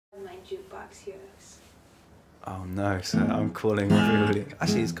Jukebox heroes. Oh no, so I'm calling everybody.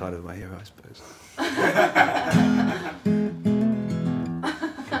 Actually, it's kind of my hero, I suppose.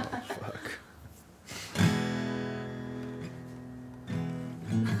 Oh, fuck.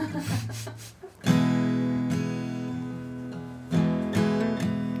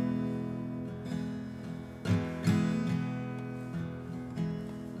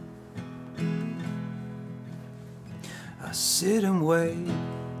 I sit and wait.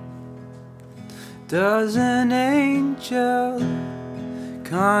 Does an angel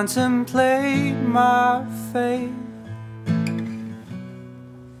contemplate my fate?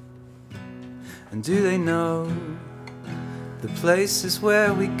 And do they know the places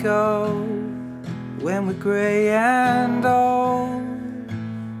where we go when we're grey and old?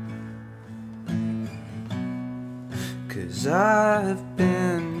 'Cause I've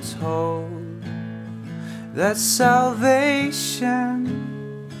been told that salvation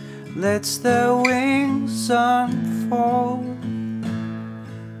lets their wings unfold.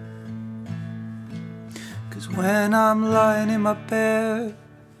 'Cause when I'm lying in my bed,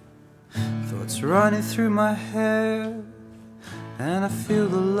 thoughts running through my hair, and I feel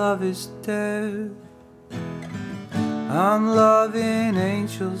the love is dead, I'm loving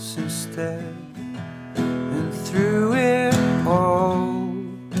angels instead. And through it all,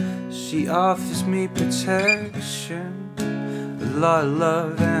 she offers me protection, a lot of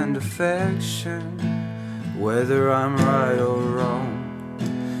love and affection, whether I'm right or wrong.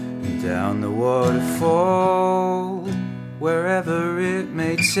 Down the waterfall, wherever it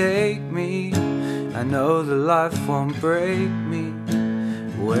may take me, I know the life won't break me.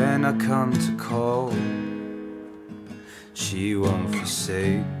 When I come to call, she won't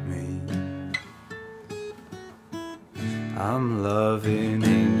forsake me. I'm loving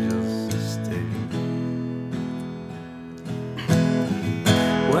angels instead.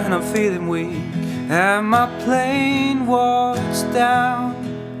 When I'm feeling weak and my plane walks down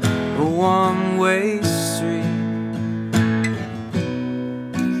a one-way street,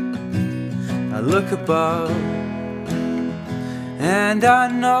 I look above and I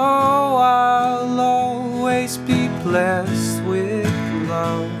know I'll always be blessed with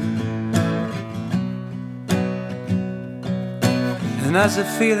love. And as the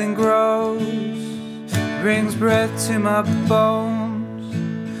feeling grows, brings breath to my bones.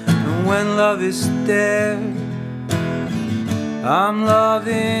 And when love is dead, I'm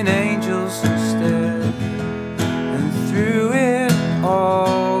loving angels instead. And through it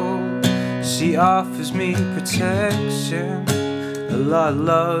all, she offers me protection, a lot of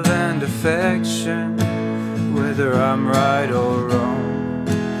love and affection, whether I'm right or wrong.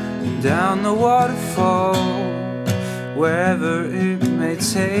 And down the waterfall, wherever it may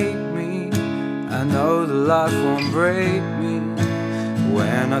take me, I know the life won't break me.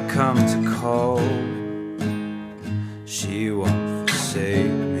 When I come to call, she won't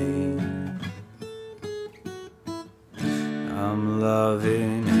forsake me. I'm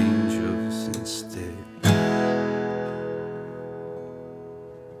loving angels instead.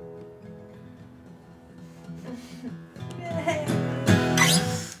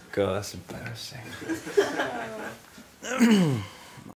 God, that's embarrassing.